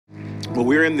Well,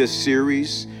 we're in this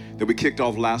series that we kicked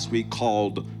off last week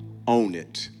called Own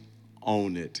It.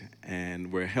 Own It.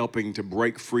 And we're helping to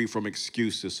break free from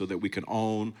excuses so that we can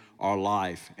own our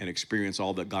life and experience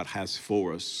all that God has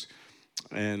for us.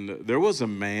 And there was a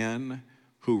man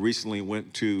who recently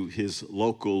went to his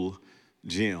local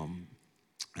gym.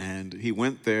 And he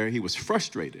went there, he was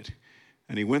frustrated.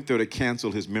 And he went there to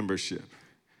cancel his membership.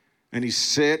 And he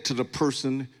said to the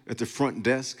person at the front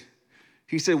desk,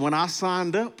 he said, when I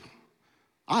signed up,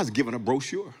 I was given a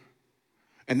brochure.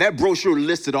 And that brochure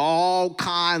listed all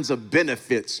kinds of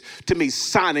benefits to me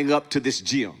signing up to this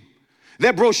gym.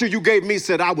 That brochure you gave me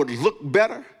said I would look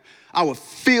better, I would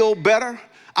feel better,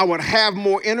 I would have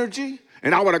more energy,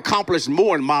 and I would accomplish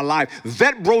more in my life.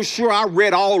 That brochure, I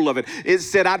read all of it. It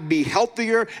said I'd be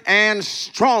healthier and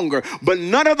stronger, but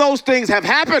none of those things have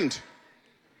happened.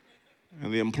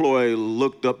 And the employee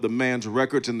looked up the man's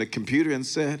records in the computer and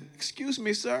said, excuse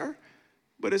me, sir,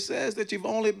 but it says that you've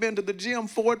only been to the gym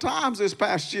 4 times this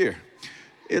past year.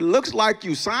 It looks like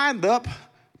you signed up,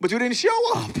 but you didn't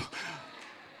show up.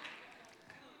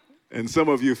 And some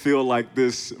of you feel like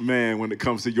this man when it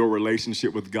comes to your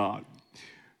relationship with God.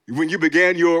 When you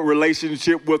began your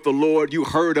relationship with the Lord, you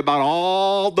heard about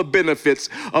all the benefits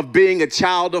of being a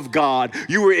child of God.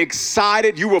 You were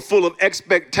excited. You were full of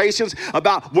expectations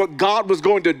about what God was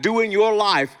going to do in your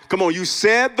life. Come on, you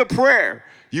said the prayer.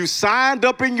 You signed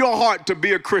up in your heart to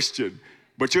be a Christian,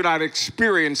 but you're not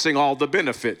experiencing all the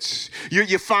benefits.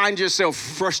 You find yourself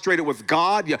frustrated with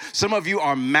God. Some of you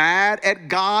are mad at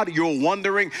God. You're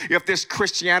wondering if this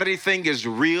Christianity thing is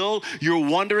real. You're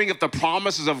wondering if the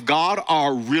promises of God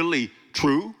are really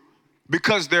true,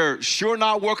 because they're sure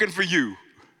not working for you.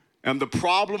 And the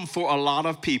problem for a lot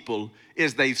of people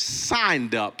is they've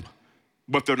signed up,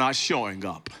 but they're not showing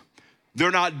up. They're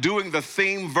not doing the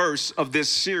theme verse of this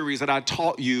series that I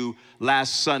taught you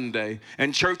last Sunday.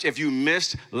 And church, if you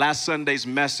missed last Sunday's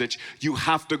message, you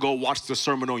have to go watch the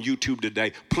sermon on YouTube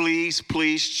today. Please,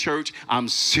 please, church, I'm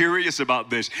serious about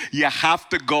this. You have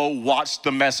to go watch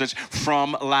the message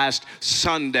from last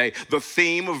Sunday. The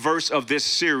theme verse of this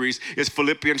series is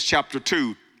Philippians chapter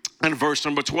 2 and verse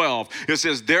number 12. It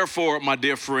says, therefore, my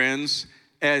dear friends,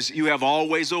 as you have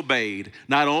always obeyed,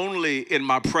 not only in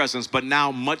my presence, but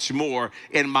now much more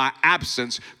in my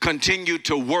absence, continue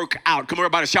to work out. Come on,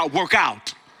 everybody, shout, work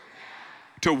out.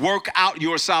 To work out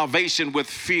your salvation with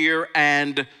fear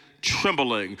and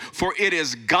trembling. For it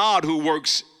is God who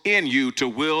works in you to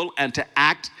will and to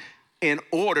act in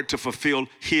order to fulfill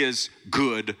his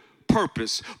good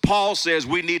purpose. Paul says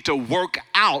we need to work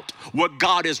out what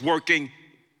God is working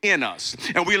in us.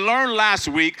 And we learned last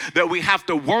week that we have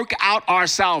to work out our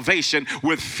salvation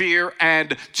with fear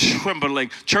and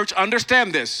trembling. Church,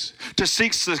 understand this. To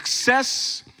seek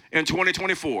success in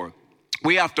 2024,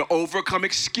 we have to overcome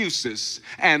excuses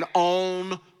and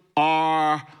own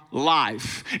our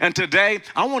life. And today,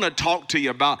 I want to talk to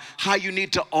you about how you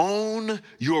need to own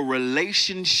your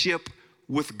relationship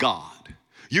with God.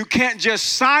 You can't just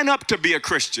sign up to be a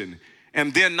Christian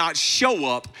and then not show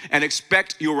up and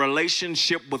expect your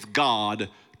relationship with God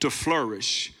to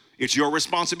flourish. It's your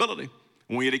responsibility.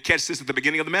 I want you to catch this at the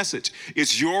beginning of the message.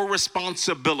 It's your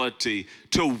responsibility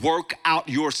to work out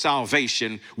your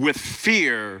salvation with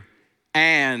fear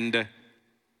and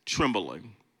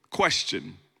trembling.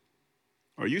 Question,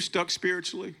 are you stuck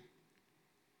spiritually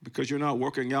because you're not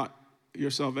working out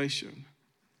your salvation?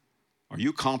 Are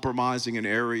you compromising in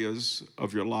areas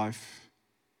of your life?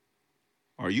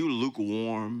 Are you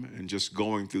lukewarm and just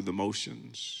going through the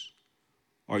motions?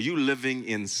 Are you living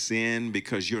in sin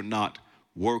because you're not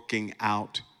working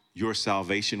out your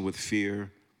salvation with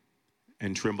fear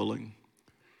and trembling?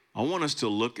 I want us to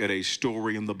look at a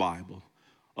story in the Bible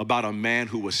about a man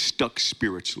who was stuck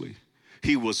spiritually.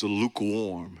 He was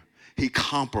lukewarm. He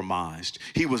compromised.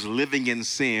 He was living in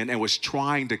sin and was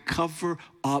trying to cover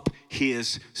up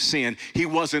his sin. He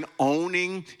wasn't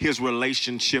owning his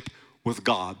relationship with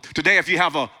God. Today, if you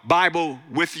have a Bible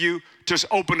with you, just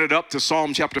open it up to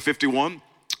Psalm chapter 51.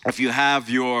 If you have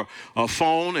your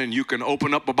phone and you can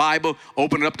open up a Bible,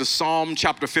 open it up to Psalm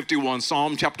chapter 51,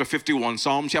 Psalm chapter 51,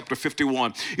 Psalm chapter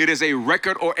 51. It is a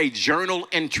record or a journal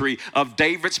entry of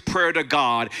David's prayer to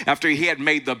God after he had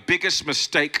made the biggest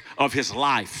mistake of his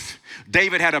life.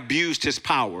 David had abused his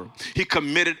power. He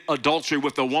committed adultery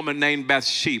with a woman named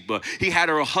Bathsheba. He had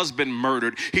her husband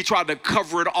murdered. He tried to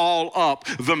cover it all up.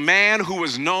 The man who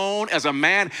was known as a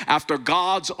man after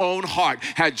God's own heart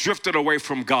had drifted away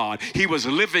from God. He was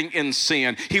living in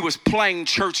sin. He was playing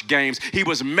church games. He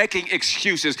was making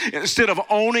excuses. Instead of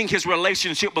owning his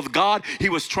relationship with God, he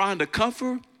was trying to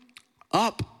cover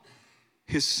up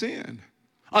his sin.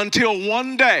 Until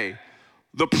one day,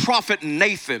 the prophet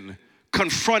Nathan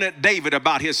confronted David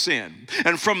about his sin.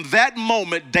 And from that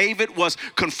moment, David was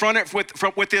confronted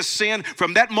with his sin.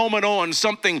 From that moment on,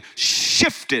 something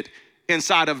shifted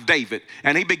inside of David,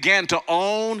 and he began to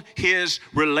own his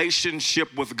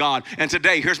relationship with God. And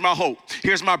today, here's my hope.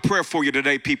 Here's my prayer for you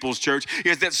today, People's Church,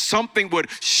 is that something would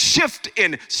shift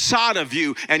inside of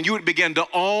you and you would begin to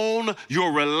own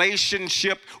your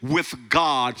relationship with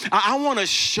God. I want to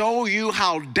show you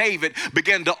how David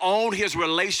began to own his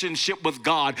relationship with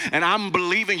God, and I'm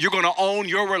believing you're going to own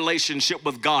your relationship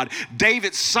with God.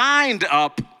 David signed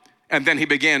up, and then he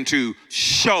began to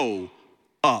show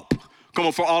up. Come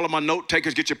on, for all of my note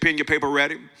takers, get your pen, your paper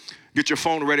ready. Get your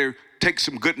phone ready. Take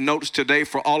some good notes today.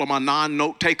 For all of my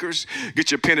non-note takers,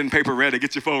 get your pen and paper ready.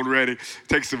 Get your phone ready.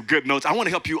 Take some good notes. I want to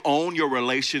help you own your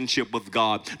relationship with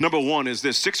God. Number one is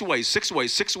this: six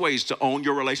ways to own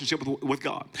your relationship with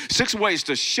God. 6 ways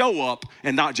to show up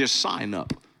and not just sign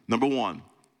up. Number one,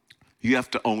 you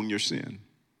have to own your sin.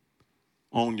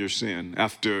 Own your sin.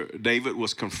 After David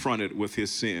was confronted with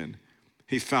his sin,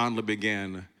 he finally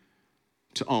began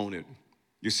to own it.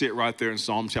 You see it right there in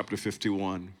Psalm chapter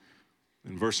 51,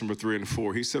 in verse number 3 and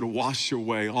 4. He said, wash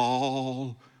away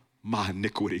all my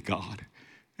iniquity, God,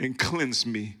 and cleanse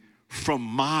me from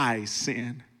my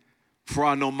sin. For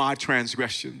I know my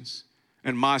transgressions,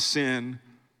 and my sin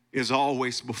is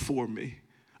always before me.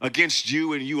 Against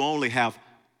you and you only have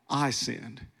I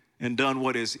sinned and done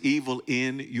what is evil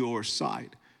in your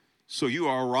sight. So you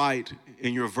are right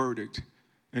in your verdict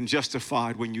and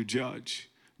justified when you judge.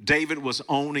 David was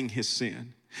owning his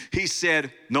sin. He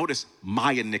said, notice,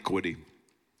 my iniquity,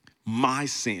 my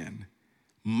sin,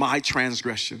 my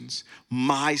transgressions,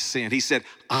 my sin. He said,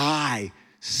 I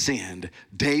sinned.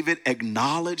 David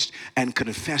acknowledged and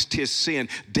confessed his sin.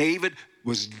 David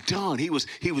was done. He was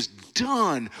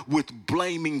done with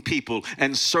blaming people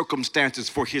and circumstances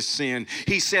for his sin.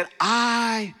 He said,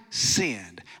 I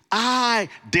sinned. I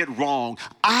did wrong.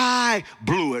 I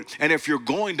blew it. And if you're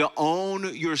going to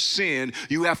own your sin,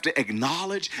 you have to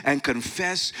acknowledge and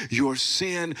confess your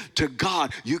sin to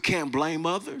God. You can't blame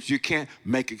others. You can't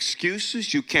make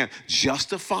excuses. You can't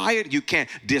justify it. You can't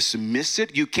dismiss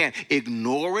it. You can't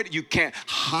ignore it. You can't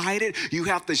hide it. You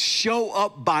have to show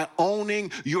up by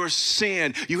owning your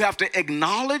sin. You have to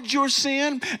acknowledge your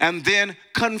sin and then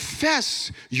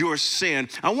confess your sin.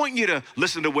 I want you to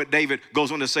listen to what David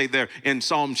goes on to say there in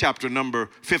Psalm chapter number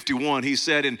 51. He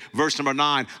said in verse number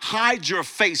 9, hide your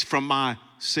face from my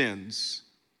sins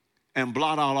and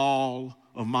blot out all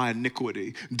of my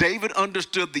iniquity. David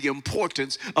understood the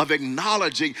importance of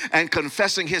acknowledging and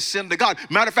confessing his sin to God.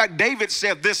 Matter of fact, David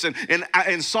said this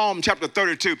in Psalm chapter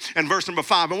 32 and verse number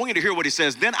 5. I want you to hear what he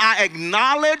says. Then I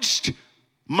acknowledged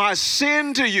my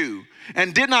sin to you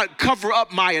and did not cover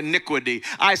up my iniquity.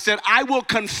 I said, I will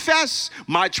confess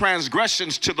my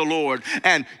transgressions to the Lord,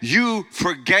 and you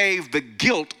forgave the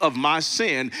guilt of my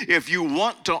sin. If you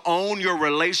want to own your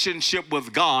relationship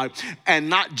with God and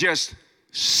not just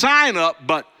sign up,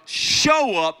 but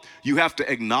show up, you have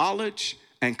to acknowledge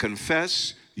and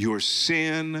confess your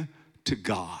sin to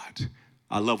God.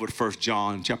 I love what 1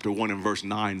 John chapter 1 and verse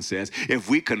 9 says. If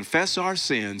we confess our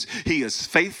sins, he is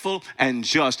faithful and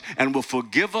just and will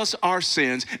forgive us our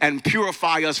sins and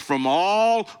purify us from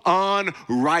all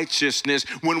unrighteousness.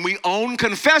 When we own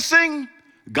confessing,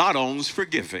 God owns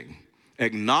forgiving.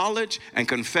 Acknowledge and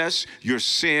confess your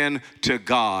sin to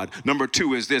God. Number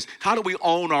 2 is this: how do we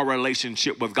own our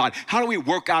relationship with God? How do we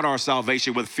work out our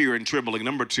salvation with fear and trembling?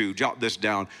 Number 2, jot this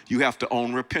down. You have to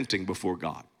own repenting before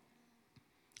God.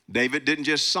 David didn't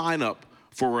just sign up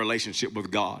for a relationship with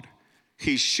God.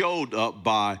 He showed up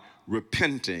by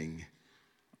repenting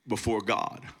before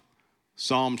God.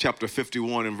 Psalm chapter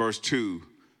 51 and verse 2,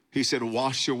 he said,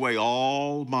 wash away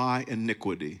all my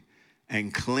iniquity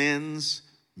and cleanse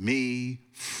me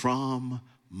from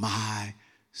my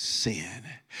sin.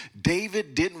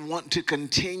 David didn't want to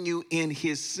continue in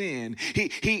his sin.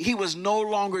 He was no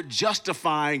longer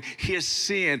justifying his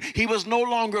sin. He was no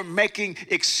longer making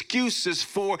excuses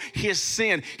for his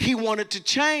sin. He wanted to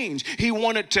change. He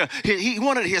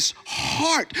wanted his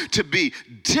heart to be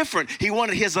different. He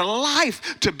wanted his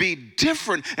life to be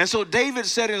different. And so David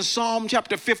said in Psalm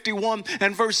chapter 51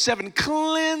 and verse 7,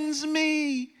 cleanse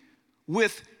me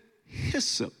with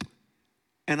hyssop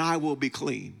and I will be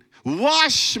clean.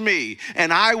 Wash me,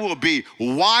 and I will be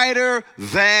whiter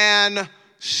than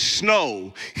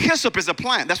snow. Hyssop is a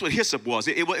plant. That's what hyssop was.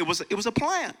 It was a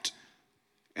plant.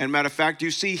 And matter of fact, you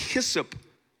see hyssop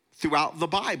throughout the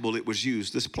Bible. It was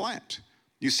used, this plant.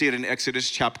 You see it in Exodus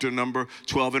chapter number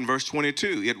 12 and verse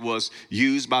 22. It was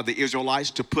used by the Israelites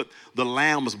to put the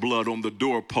lamb's blood on the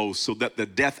doorpost so that the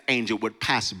death angel would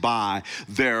pass by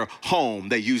their home.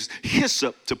 They used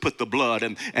hyssop to put the blood,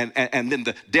 and then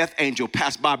the death angel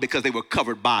passed by because they were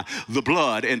covered by the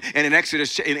blood. And in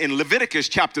Exodus, in Leviticus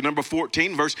chapter number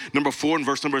 14, verse number 4 and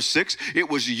verse number 6, it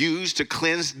was used to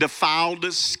cleanse defiled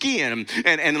skin.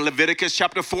 And in Leviticus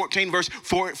chapter 14, verse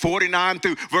 49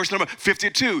 through verse number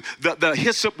 52, the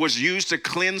hyssop was used to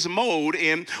cleanse mold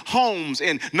in homes.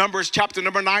 In Numbers chapter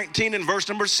number 19 and verse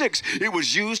number 6, it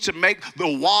was used to make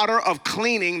the water of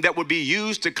cleaning that would be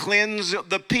used to cleanse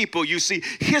the people. You see,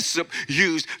 hyssop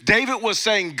used. David was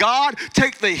saying, God,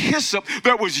 take the hyssop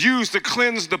that was used to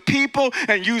cleanse the people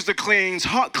and use to cleanse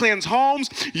homes,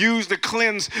 use to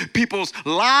cleanse people's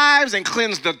lives and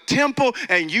cleanse the temple,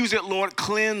 and use it, Lord,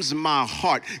 cleanse my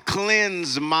heart,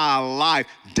 cleanse my life.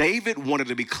 David wanted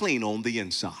to be clean on the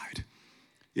inside.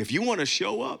 If you want to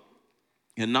show up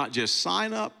and not just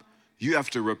sign up, you have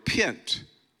to repent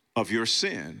of your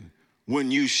sin.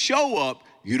 When you show up,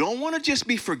 you don't want to just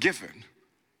be forgiven.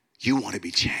 You want to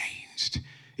be changed.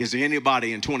 Is there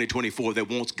anybody in 2024 that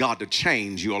wants God to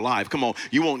change your life? Come on,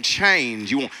 you want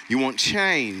change. You want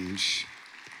change.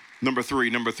 Number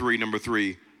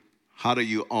three. How do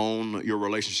you own your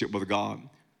relationship with God?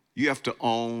 You have to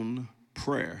own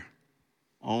prayer.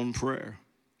 Own prayer.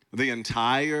 The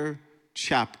entire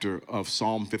chapter of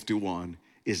Psalm 51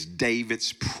 is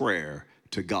David's prayer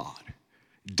to God.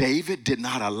 David did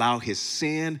not allow his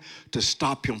sin to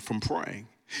stop him from praying.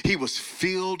 He was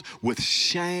filled with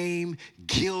shame,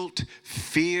 guilt,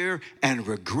 fear, and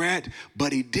regret,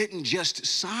 but he didn't just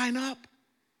sign up.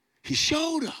 He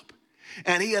showed up,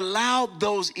 and he allowed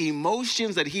those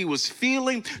emotions that he was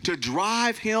feeling to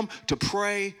drive him to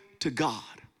pray to God.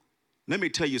 Let me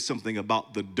tell you something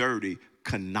about the dirty,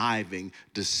 conniving,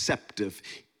 deceptive,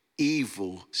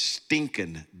 evil,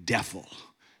 stinking devil.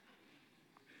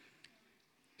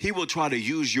 He will try to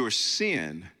use your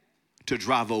sin to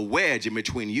drive a wedge in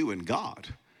between you and God.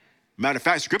 Matter of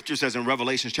fact, scripture says in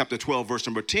Revelation chapter 12, verse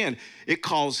number 10, it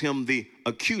calls him the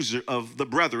accuser of the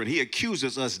brethren. He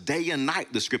accuses us day and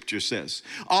night, the scripture says.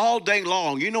 All day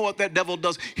long. You know what that devil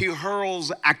does? He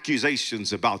hurls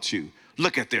accusations about you.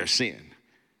 Look at their sin.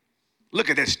 Look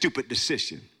at that stupid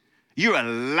decision. You're a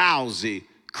lousy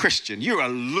Christian. You're a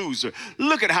loser.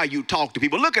 Look at how you talk to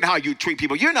people. Look at how you treat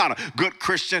people. You're not a good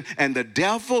Christian. And the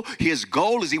devil, his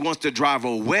goal is he wants to drive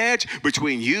a wedge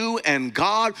between you and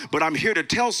God. But I'm here to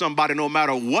tell somebody, no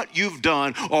matter what you've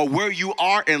done or where you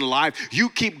are in life, you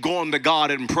keep going to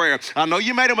God in prayer. I know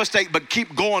you made a mistake, but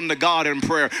keep going to God in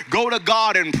prayer. Go to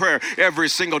God in prayer every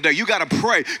single day. You got to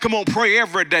pray. Come on, pray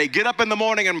every day. Get up in the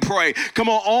morning and pray. Come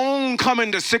on, coming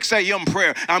to 6 a.m.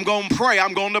 prayer. I'm going to pray.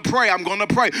 I'm going to pray. I'm going to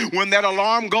pray. When that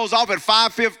alarm goes off at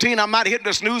 5:15, I'm not hitting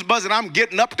the snooze button. I'm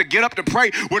getting up to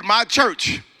pray with my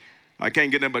church. I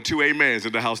can't get nothing but 2 amens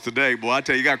in the house today. Boy, I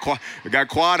tell you, got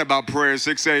quiet about prayer at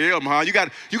 6 a.m., huh? You got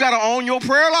to own your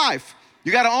prayer life.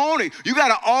 You got to own it. You got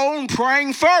to own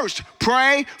praying first.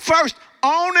 Pray first.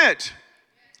 Own it.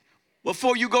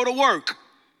 Before you go to work,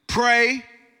 pray.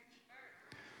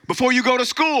 Before you go to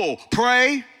school,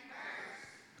 pray.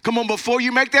 Come on, before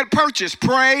you make that purchase,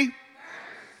 pray.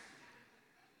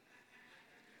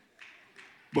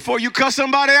 Before you cuss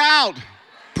somebody out,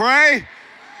 pray.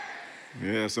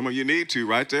 Yeah, some of you need to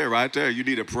right there. You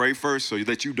need to pray first so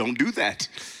that you don't do that.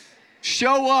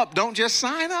 Show up, don't just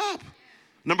sign up.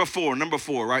 Number four,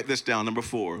 write this down. Number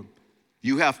 4,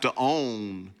 you have to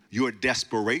own your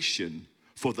desperation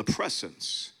for the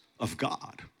presence of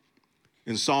God.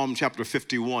 In Psalm chapter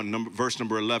 51, verse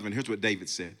number 11, here's what David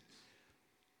said.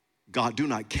 God, do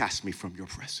not cast me from your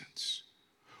presence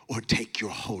or take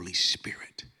your Holy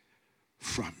Spirit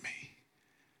from me.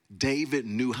 David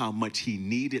knew how much he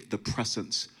needed the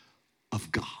presence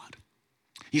of God.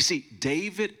 You see,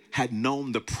 David had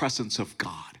known the presence of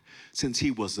God since he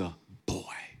was a boy.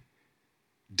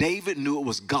 David knew it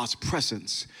was God's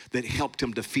presence that helped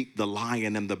him defeat the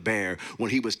lion and the bear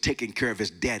when he was taking care of his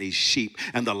daddy's sheep,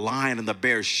 and the lion and the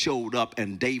bear showed up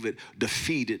and David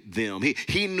defeated them.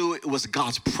 He knew it was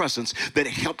God's presence that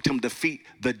helped him defeat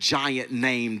the giant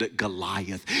named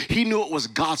Goliath. He knew it was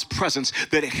God's presence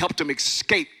that helped him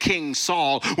escape King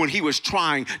Saul when he was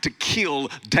trying to kill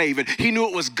David. He knew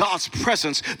it was God's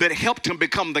presence that helped him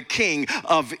become the king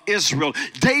of Israel.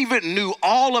 David knew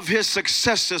all of his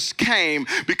successes came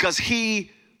because he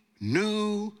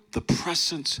knew the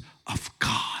presence of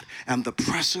God. and the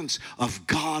presence of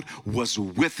God was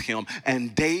with him.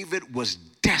 And David was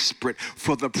desperate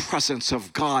for the presence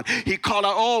of God. He called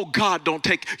out, oh God, don't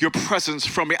take your presence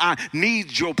from me. I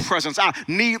need your presence. I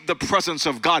need the presence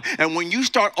of God. And when you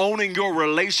start owning your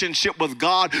relationship with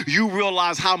God, you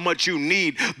realize how much you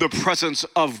need the presence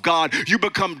of God. You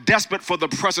become desperate for the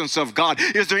presence of God.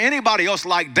 Is there anybody else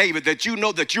like David that you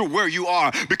know that you're where you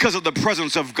are because of the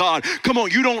presence of God? Come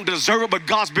on, you don't deserve it, but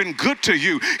God's been good to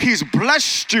you. He's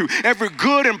blessed you. Every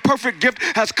good and perfect gift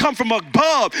has come from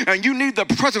above, and you need the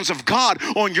presence of God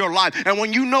on your life. And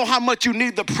when you know how much you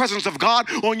need the presence of God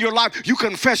on your life, you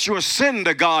confess your sin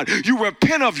to God. You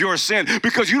repent of your sin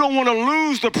because you don't want to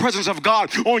lose the presence of God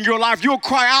on your life. You'll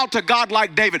cry out to God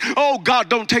like David, oh God,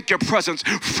 don't take your presence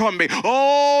from me.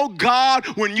 Oh God,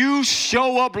 when you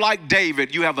show up like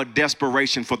David, you have a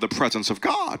desperation for the presence of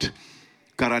God.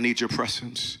 God, I need your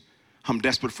presence. I'm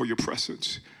desperate for your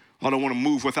presence. I don't want to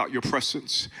move without your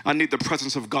presence. I need the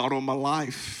presence of God on my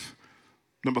life.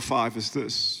 Number 5 is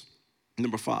this.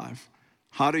 Number 5,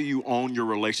 how do you own your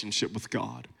relationship with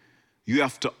God? You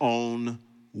have to own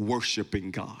worshiping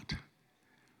God.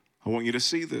 I want you to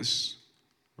see this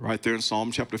right there in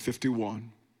Psalm chapter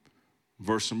 51,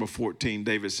 verse number 14.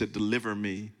 David said, deliver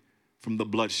me from the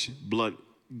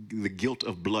the guilt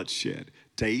of bloodshed.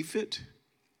 David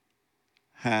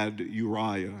had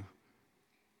Uriah,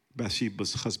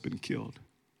 Bathsheba's husband, killed.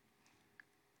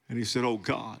 And he said, oh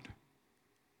God,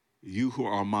 you who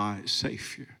are my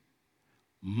Savior,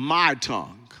 my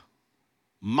tongue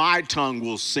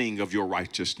will sing of your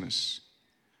righteousness.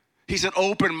 He said,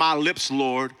 open my lips,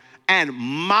 Lord, and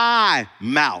my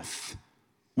mouth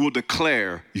will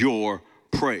declare your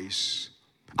praise.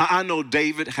 I know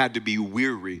David had to be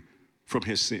weary from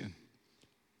his sin.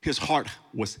 His heart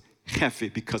was heavy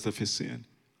because of his sin.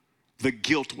 The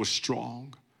guilt was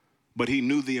strong, but he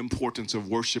knew the importance of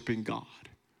worshiping God.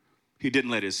 He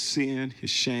didn't let his sin, his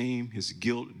shame, his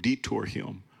guilt detour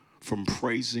him from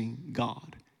praising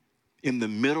God. In the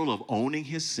middle of owning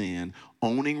his sin,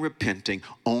 owning repenting,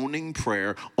 owning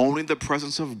prayer, owning the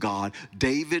presence of God,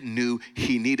 David knew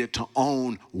he needed to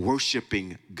own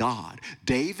worshiping God.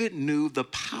 David knew the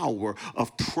power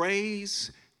of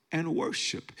praise and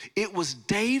worship. It was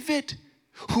David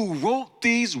who wrote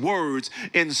these words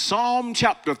in Psalm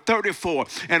chapter 34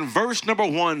 and verse number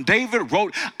 1. David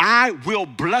wrote, I will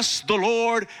bless the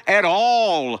Lord at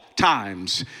all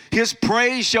times. His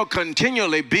praise shall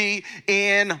continually be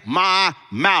in my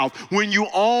mouth. When you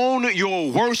own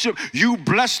your worship, you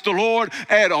bless the Lord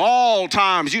at all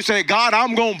times. You say, God,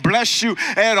 I'm going to bless you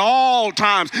at all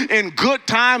times. In good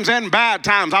times and bad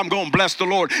times, I'm going to bless the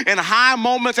Lord. In high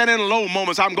moments and in low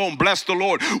moments, I'm going to bless the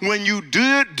Lord. When you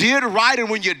did right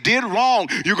and when you did wrong,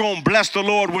 you're going to bless the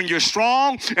Lord. When you're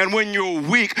strong and when you're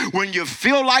weak, when you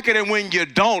feel like it and when you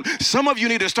don't. Some of you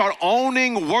need to start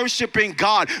owning, worshiping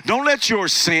God. Don't let your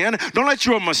sin, don't let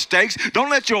your mistakes, don't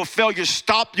let your failure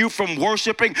stop you from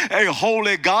worshiping a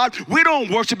holy God. We don't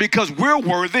worship because we're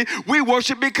worthy. We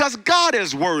worship because God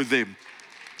is worthy.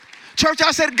 Church,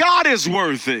 I said God is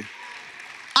worthy.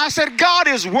 I said God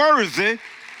is worthy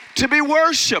to be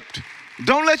worshiped.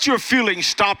 Don't let your feelings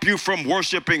stop you from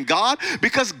worshiping God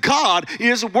because God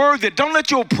is worthy. Don't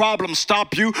let your problems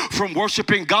stop you from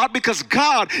worshiping God because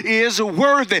God is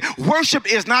worthy.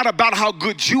 Worship is not about how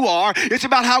good you are. It's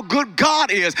about how good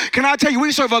God is. Can I tell you,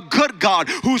 we serve a good God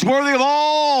who's worthy of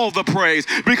all the praise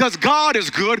because God is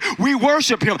good. We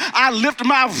worship him. I lift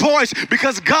my voice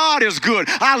because God is good.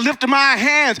 I lift my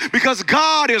hands because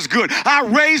God is good. I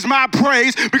raise my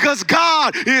praise because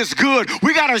God is good.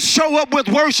 We got to show up with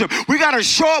worship. We got to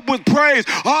show up with praise.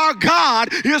 Our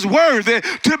God is worthy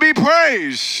to be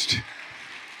praised.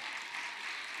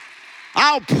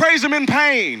 I'll praise him in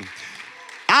pain.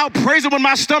 I'll praise him when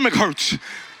my stomach hurts.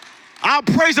 I'll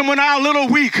praise him when I'm a little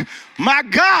weak. My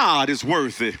God is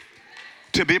worthy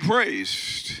to be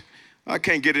praised. I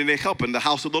can't get any help in the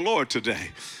house of the Lord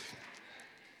today.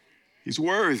 He's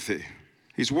worthy.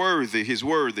 He's worthy. He's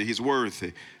worthy. He's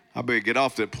worthy. I better get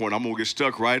off that point. I'm going to get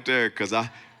stuck right there because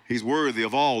he's worthy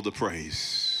of all the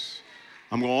praise.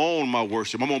 I'm going to own my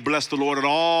worship. I'm going to bless the Lord at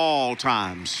all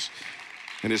times.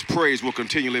 And his praise will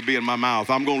continually be in my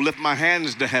mouth. I'm going to lift my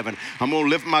hands to heaven. I'm going to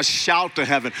lift my shout to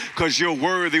heaven because you're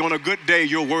worthy. On a good day,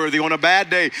 you're worthy. On a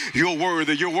bad day, you're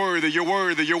worthy. You're worthy. You're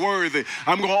worthy. You're worthy.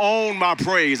 I'm going to own my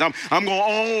praise. I'm going to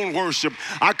own worship.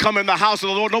 I come in the house of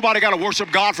the Lord. Nobody got to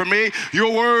worship God for me.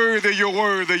 You're worthy. You're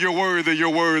worthy. You're worthy. You're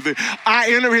worthy.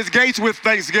 I enter his gates with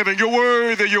thanksgiving. You're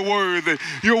worthy. You're worthy.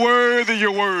 You're worthy.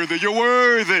 You're worthy. You're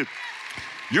worthy.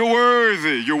 You're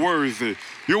worthy. You're worthy.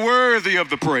 You're worthy of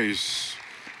the praise.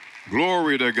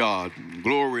 Glory to God.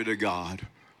 Glory to God.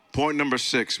 Point number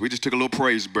 6. We just took a little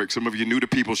praise break. Some of you new to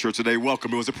People's Church today,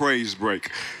 welcome. It was a praise break.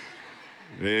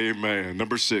 Amen.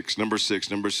 Number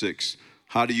 6.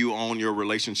 How do you own your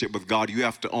relationship with God? You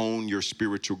have to own your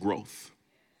spiritual growth.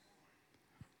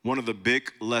 One of the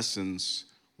big lessons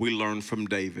we learned from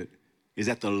David is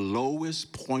at the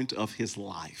lowest point of his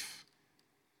life,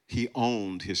 he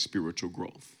owned his spiritual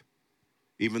growth.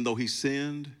 Even though he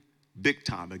sinned big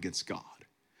time against God,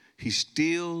 he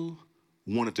still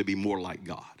wanted to be more like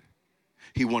God.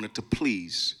 He wanted to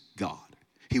please God.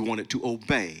 He wanted to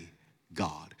obey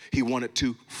God. He wanted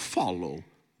to follow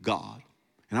God.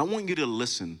 And I want you to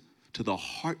listen to the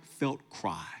heartfelt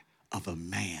cry of a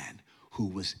man who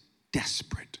was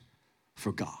desperate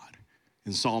for God.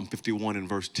 In Psalm 51 and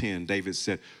verse 10, David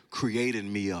said, "Create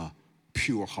in me a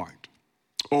pure heart.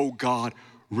 O God,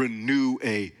 renew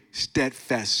a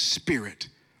steadfast spirit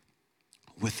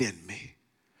within me."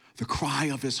 The cry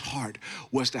of his heart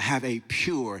was to have a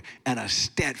pure and a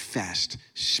steadfast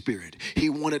spirit. He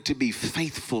wanted to be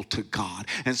faithful to God.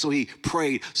 And so he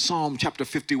prayed, Psalm chapter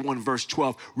 51, verse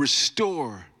 12,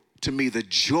 "Restore to me the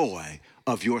joy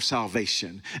of your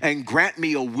salvation and grant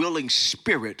me a willing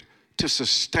spirit to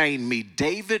sustain me."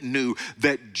 David knew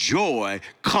that joy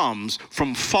comes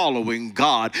from following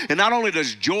God. And not only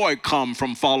does joy come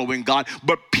from following God,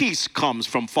 but peace comes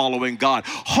from following God.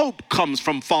 Hope comes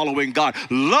from following God.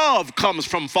 Love comes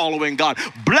from following God.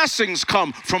 Blessings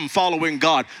come from following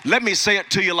God. Let me say it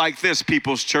to you like this,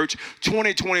 People's Church.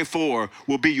 2024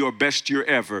 will be your best year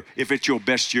ever if it's your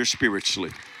best year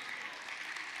spiritually.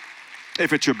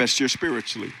 If it's your best year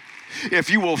spiritually. If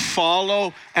you will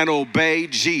follow and obey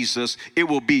Jesus, it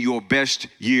will be your best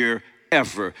year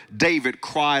ever. David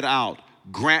cried out,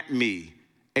 "Grant me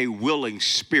a willing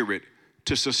spirit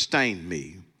to sustain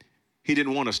me." He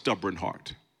didn't want a stubborn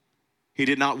heart. He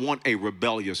did not want a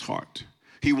rebellious heart.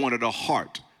 He wanted a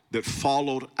heart that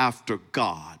followed after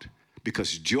God,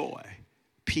 because joy,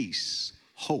 peace,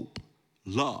 hope,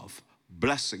 love,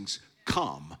 blessings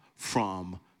come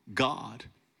from God.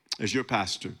 As your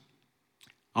pastor,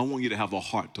 I want you to have a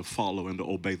heart to follow and to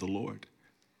obey the Lord,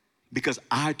 because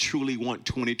I truly want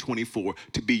 2024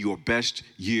 to be your best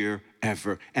year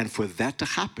ever. And for that to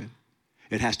happen,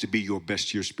 it has to be your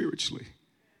best year spiritually.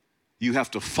 You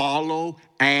have to follow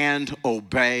and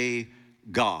obey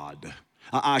God.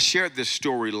 I shared this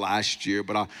story last year,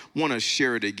 but I want to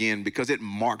share it again because it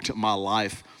marked my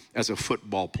life as a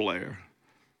football player.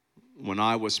 When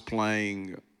I was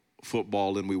playing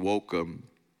football in Wewoka,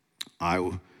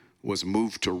 I was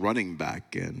moved to running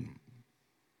back,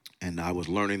 and I was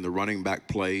learning the running back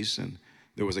plays, and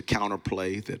there was a counter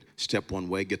play that step one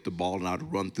way, get the ball, and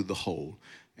I'd run through the hole.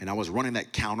 And I was running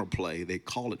that counter play. They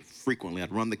call it frequently.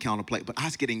 I'd run the counter play, but I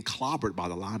was getting clobbered by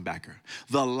the linebacker.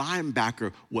 The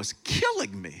linebacker was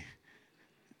killing me.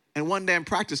 And one day in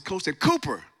practice, coach said,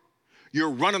 "Cooper,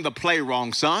 you're running the play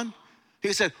wrong, son."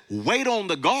 He said, "Wait on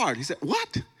the guard." He said,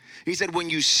 "What?" He said, "When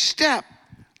you step,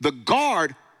 the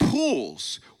guard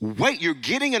pulls. Wait, you're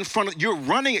getting in front of, you're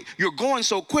running, you're going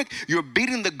so quick, you're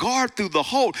beating the guard through the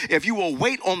hole. If you will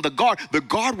wait on the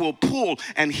guard will pull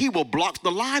and he will block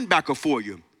the linebacker for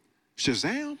you."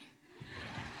 Shazam.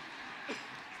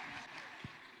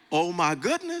 Oh my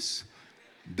goodness.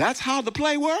 That's how the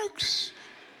play works.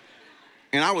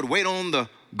 And I would wait on the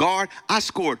guard. I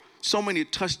scored so many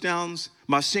touchdowns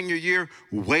my senior year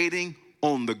waiting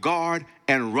on the guard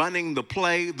and running the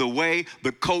play the way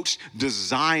the coach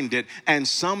designed it. And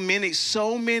so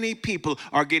many people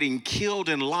are getting killed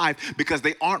in life because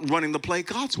they aren't running the play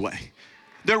God's way.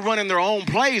 They're running their own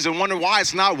plays and wonder why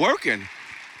it's not working.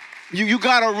 You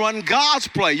got to run God's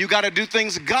play. You got to do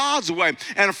things God's way.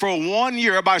 And for 1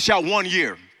 year, everybody shout 1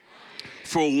 year.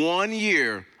 For 1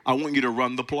 year, I want you to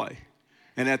run the play.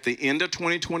 And at the end of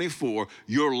 2024,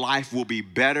 your life will be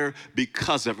better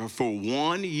because of it. For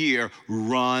 1 year,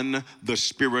 run the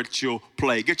spiritual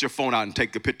play. Get your phone out and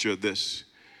take a picture of this.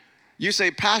 You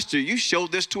say, "Pastor, you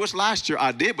showed this to us last year."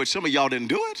 I did, but some of y'all didn't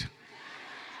do it.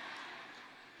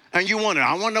 And you wonder,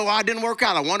 I wonder why it didn't work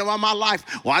out. I wonder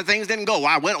why things didn't go.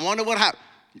 I wonder what happened.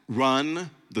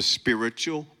 Run the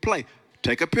spiritual play.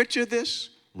 Take a picture of this.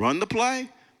 Run the play.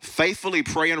 Faithfully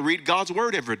pray and read God's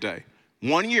word every day.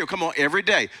 1 year, come on, every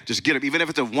day. Just get up, even if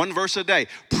it's a one verse a day.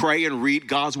 Pray and read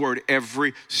God's word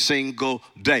every single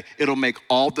day. It'll make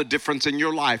all the difference in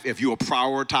your life if you will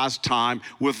prioritize time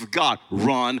with God.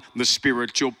 Run the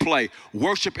spiritual play.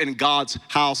 Worship in God's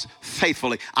house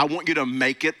faithfully. I want you to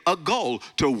make it a goal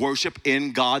to worship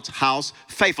in God's house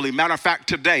faithfully. Matter of fact,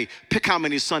 today, pick how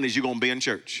many Sundays you're going to be in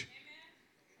church.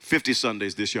 50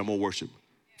 Sundays this year I'm going to worship.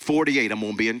 48 I'm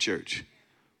going to be in church.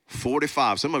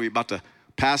 45. Some of you about to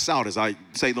pass out as I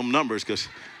say them numbers because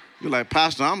You're like,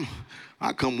 Pastor,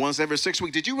 I come once every 6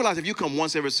 weeks. Did you realize if you come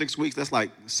once every 6 weeks, that's like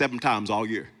 7 times all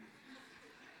year?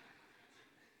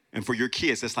 And for your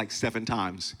kids, that's like 7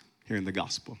 times hearing the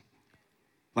gospel.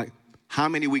 Like, how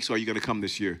many weeks are you going to come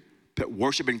this year?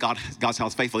 Worshiping God's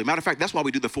house faithfully. Matter of fact, that's why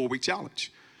we do the 4-week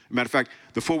challenge. Matter of fact,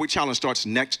 the 4-week challenge starts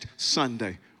next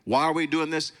Sunday. Why are we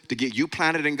doing this? To get you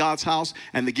planted in God's house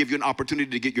and to give you an opportunity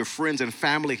to get your friends and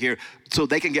family here so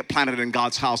they can get planted in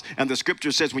God's house. And the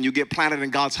scripture says when you get planted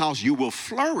in God's house, you will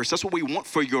flourish. That's what we want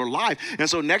for your life. And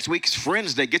so next week's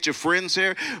Friends Day, get your friends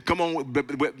here. Come on,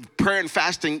 prayer and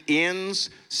fasting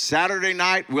ends Saturday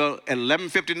night, well, at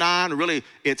 11:59. Really,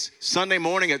 it's Sunday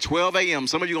morning at 12 a.m.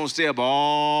 Some of you are going to stay up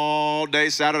all day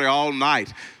Saturday, all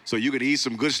night, so you can eat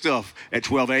some good stuff at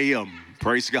 12 a.m.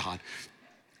 Praise God.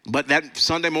 But that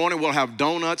Sunday morning, we'll have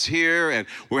donuts here and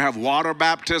we'll have water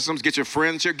baptisms. Get your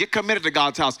friends here. Get committed to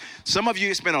God's house. Some of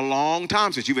you, it's been a long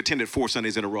time since you've attended 4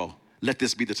 Sundays in a row. Let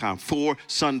this be the time. 4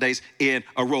 Sundays in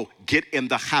a row. Get in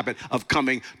the habit of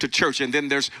coming to church. And then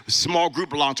there's small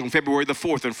group launch on February the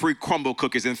 4th and free crumble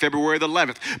cookies on February the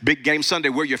 11th. Big game Sunday.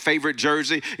 Wear your favorite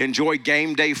jersey. Enjoy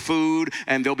game day food.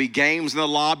 And there'll be games in the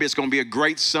lobby. It's going to be a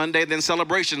great Sunday. Then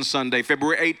celebration Sunday,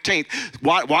 February 18th.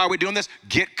 Why are we doing this?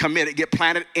 Get committed. Get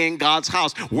planted in God's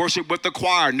house. Worship with the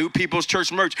choir. New People's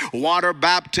Church merch. Water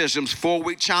baptisms.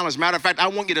 4-week challenge. Matter of fact, I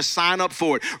want you to sign up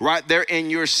for it. Right there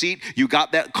in your seat. You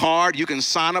got that card. You can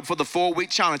sign up for the 4-week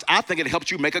challenge. I think it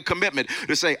helps you make a commitment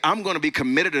to say, I'm going to be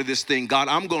committed to this thing, God.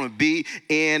 I'm going to be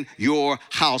in your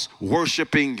house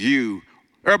worshiping you.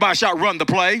 Everybody shout, run the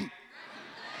play.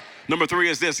 Number 3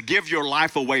 is this: give your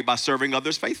life away by serving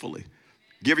others faithfully.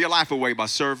 Give your life away by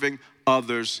serving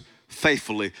others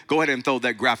faithfully. Go ahead and throw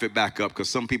that graphic back up, because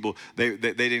some people, they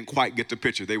didn't quite get the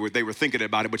picture. They were thinking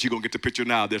about it, but you're going to get the picture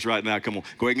now. This right now. Come on.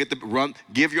 Go ahead and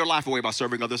give your life away by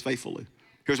serving others faithfully.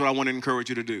 Here's what I want to encourage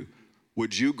you to do.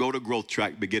 Would you go to Growth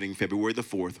Track beginning February the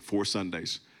 4th, 4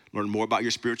 Sundays? Learn more about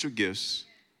your spiritual gifts,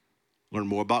 learn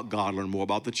more about God, learn more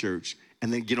about the church,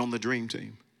 and then get on the dream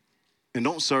team. And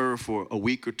don't serve for a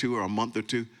week or 2 or a month or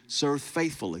 2. Serve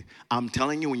faithfully. I'm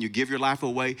telling you, when you give your life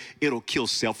away, it'll kill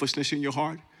selfishness in your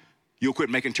heart. You'll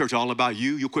quit making church all about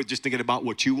you. You'll quit just thinking about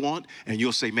what you want. And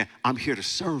you'll say, man, I'm here to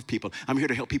serve people. I'm here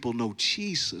to help people know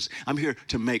Jesus. I'm here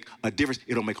to make a difference.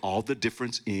 It'll make all the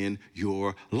difference in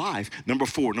your life. Number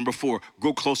four,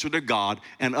 grow closer to God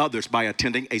and others by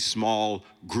attending a small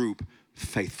group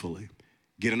faithfully.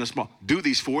 Get in a small, do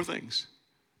these 4 things.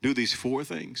 Do these 4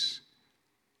 things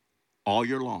all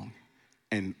year long.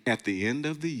 And at the end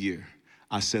of the year,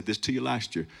 I said this to you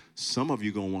last year, some of you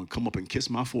are going to want to come up and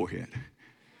kiss my forehead.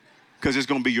 Because it's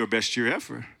going to be your best year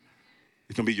ever.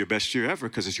 It's going to be your best year ever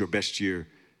because it's your best year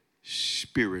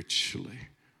spiritually.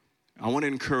 I want to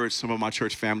encourage some of my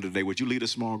church family today. Would you lead a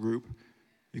small group?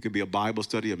 It could be a Bible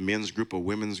study, a men's group, a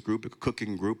women's group, a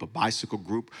cooking group, a bicycle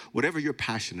group, whatever you're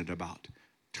passionate about.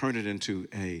 Turn it into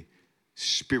a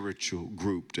spiritual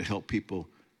group to help people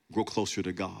grow closer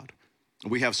to God.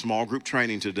 We have small group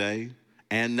training today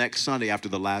and next Sunday after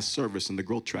the last service in the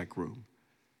Growth Track room.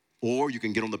 Or you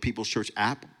can get on the People's Church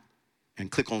app and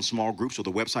click on small groups, or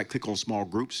the website, click on small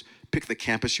groups, pick the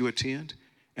campus you attend,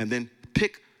 and then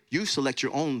you select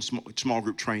your own small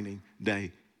group training day.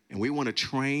 And we want to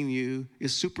train you.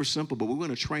 It's super simple, but we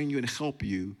want to train you and help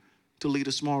you to lead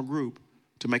a small group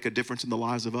to make a difference in the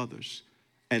lives of others.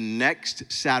 And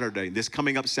next Saturday, this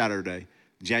coming up Saturday,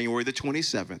 January the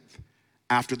 27th,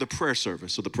 after the prayer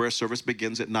service. So the prayer service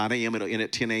begins at 9 a.m. It'll end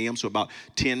at 10 a.m. So about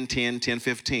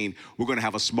 10:15, we're going to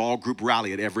have a small group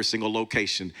rally at every single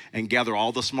location and gather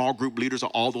all the small group leaders or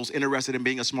all those interested in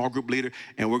being a small group leader.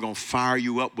 And we're going to fire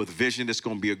you up with vision. It's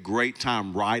going to be a great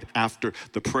time right after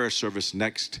the prayer service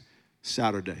next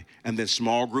Saturday. And then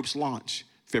small groups launch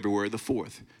February the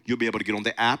 4th. You'll be able to get on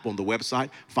the app, on the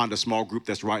website, find a small group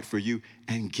that's right for you,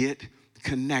 and get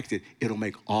connected. It'll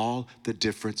make all the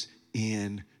difference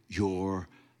in your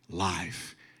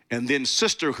life. And then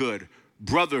sisterhood,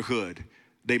 brotherhood.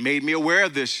 They made me aware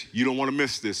of this. You don't want to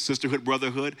miss this. Sisterhood,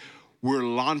 brotherhood. We're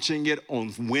launching it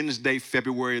on Wednesday,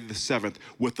 February the 7th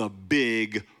with a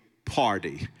big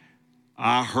party.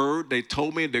 I heard they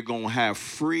told me they're going to have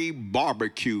free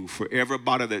barbecue for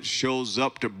everybody that shows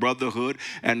up to brotherhood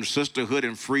and sisterhood,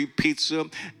 and free pizza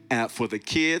for the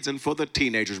kids and for the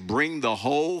teenagers. Bring the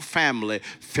whole family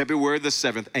February the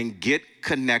 7th and get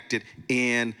connected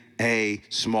in a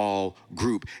small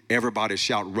group. Everybody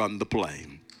shout, run the play.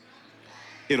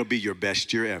 It'll be your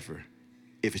best year ever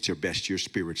if it's your best year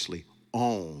spiritually.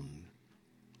 Own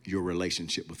your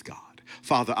relationship with God.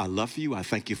 Father, I love you. I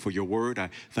thank you for your word. I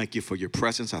thank you for your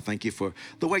presence. I thank you for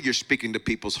the way you're speaking to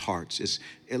people's hearts.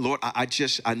 Lord,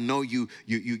 I know you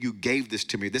gave this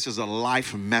to me. This is a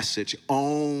life message.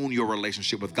 Own your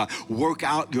relationship with God. Work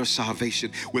out your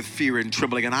salvation with fear and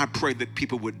trembling. And I pray that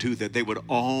people would do that. They would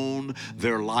own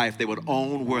their life. They would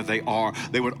own where they are.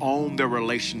 They would own their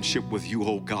relationship with you,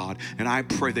 oh God. And I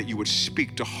pray that you would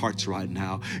speak to hearts right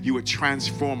now. You would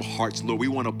transform hearts, Lord. We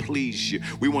want to please you.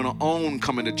 We want to own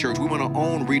coming to church. We want to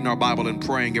own reading our Bible and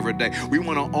praying every day. We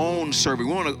want to own serving.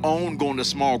 We want to own going to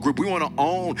small group. We want to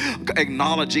own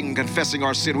acknowledging and confessing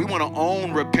our sin. We want to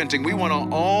own repenting. We want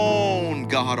to own,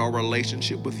 God, our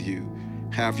relationship with you.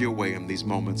 Have your way in these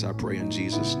moments, I pray in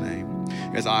Jesus' name.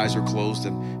 As eyes are closed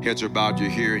and heads are bowed, you're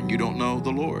here and you don't know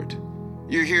the Lord.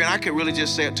 You're here, and I can really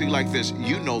just say it to you like this.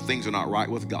 You know things are not right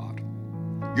with God.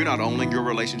 You're not owning your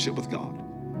relationship with God.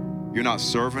 You're not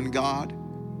serving God.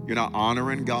 You're not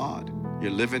honoring God.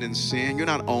 You're living in sin. You're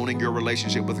not owning your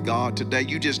relationship with God today.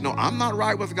 You just know, I'm not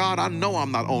right with God. I know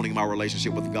I'm not owning my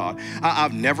relationship with God.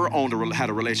 I've never had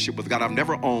a relationship with God. I've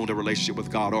never owned a relationship with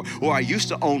God. Or I used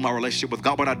to own my relationship with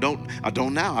God, but I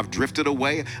don't now. I've drifted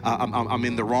away. I'm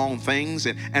in the wrong things.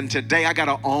 And today I got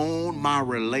to own my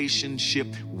relationship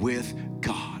with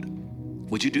God.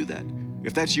 Would you do that?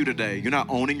 If that's you today, you're not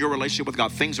owning your relationship with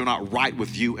God. Things are not right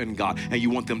with you and God, and you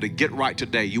want them to get right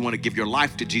today. You want to give your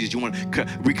life to Jesus. You want to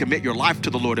recommit your life to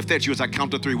the Lord. If that's you, as I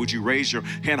count to 3, would you raise your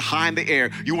hand high in the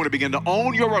air? You want to begin to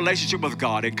own your relationship with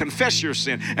God and confess your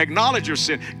sin, acknowledge your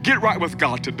sin, get right with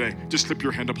God today. Just slip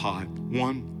your hand up high.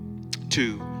 1,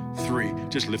 2, 3.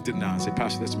 Just lift it now and say,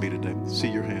 Pastor, that's me today. See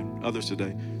your hand. Others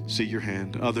today. See your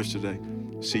hand. Others today.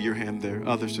 See your hand there.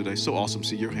 Others today. So awesome.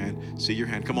 See your hand. See your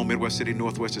hand. Come on, Midwest City,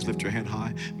 Northwest, just lift your hand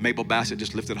high. Mabel Bassett,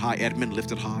 just lift it high. Edmund,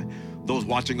 lift it high. Those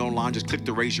watching online, just click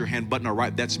the raise your hand button. All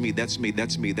right, that's me. That's me.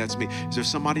 That's me. That's me. Is there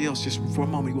somebody else? Just for a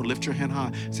moment, you want to lift your hand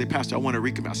high. Say, Pastor, I want to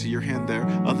recommit. I see your hand there.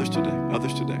 Others today.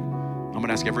 Others today. I'm going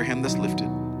to ask every hand that's lifted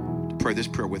to pray this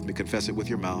prayer with me. Confess it with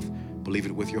your mouth. Believe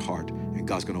it with your heart. And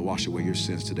God's going to wash away your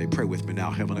sins today. Pray with me now,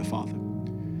 Heavenly Father.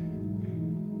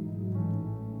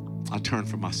 I turn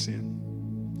from my sin.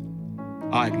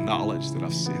 I acknowledge that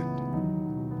I've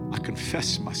sinned. I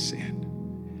confess my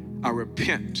sin. I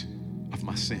repent of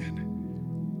my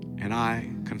sin. And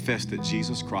I confess that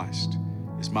Jesus Christ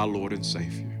is my Lord and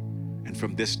Savior. And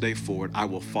from this day forward, I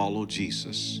will follow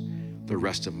Jesus the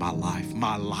rest of my life.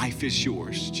 My life is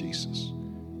yours, Jesus.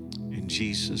 In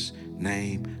Jesus'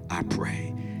 name I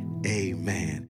pray. Amen.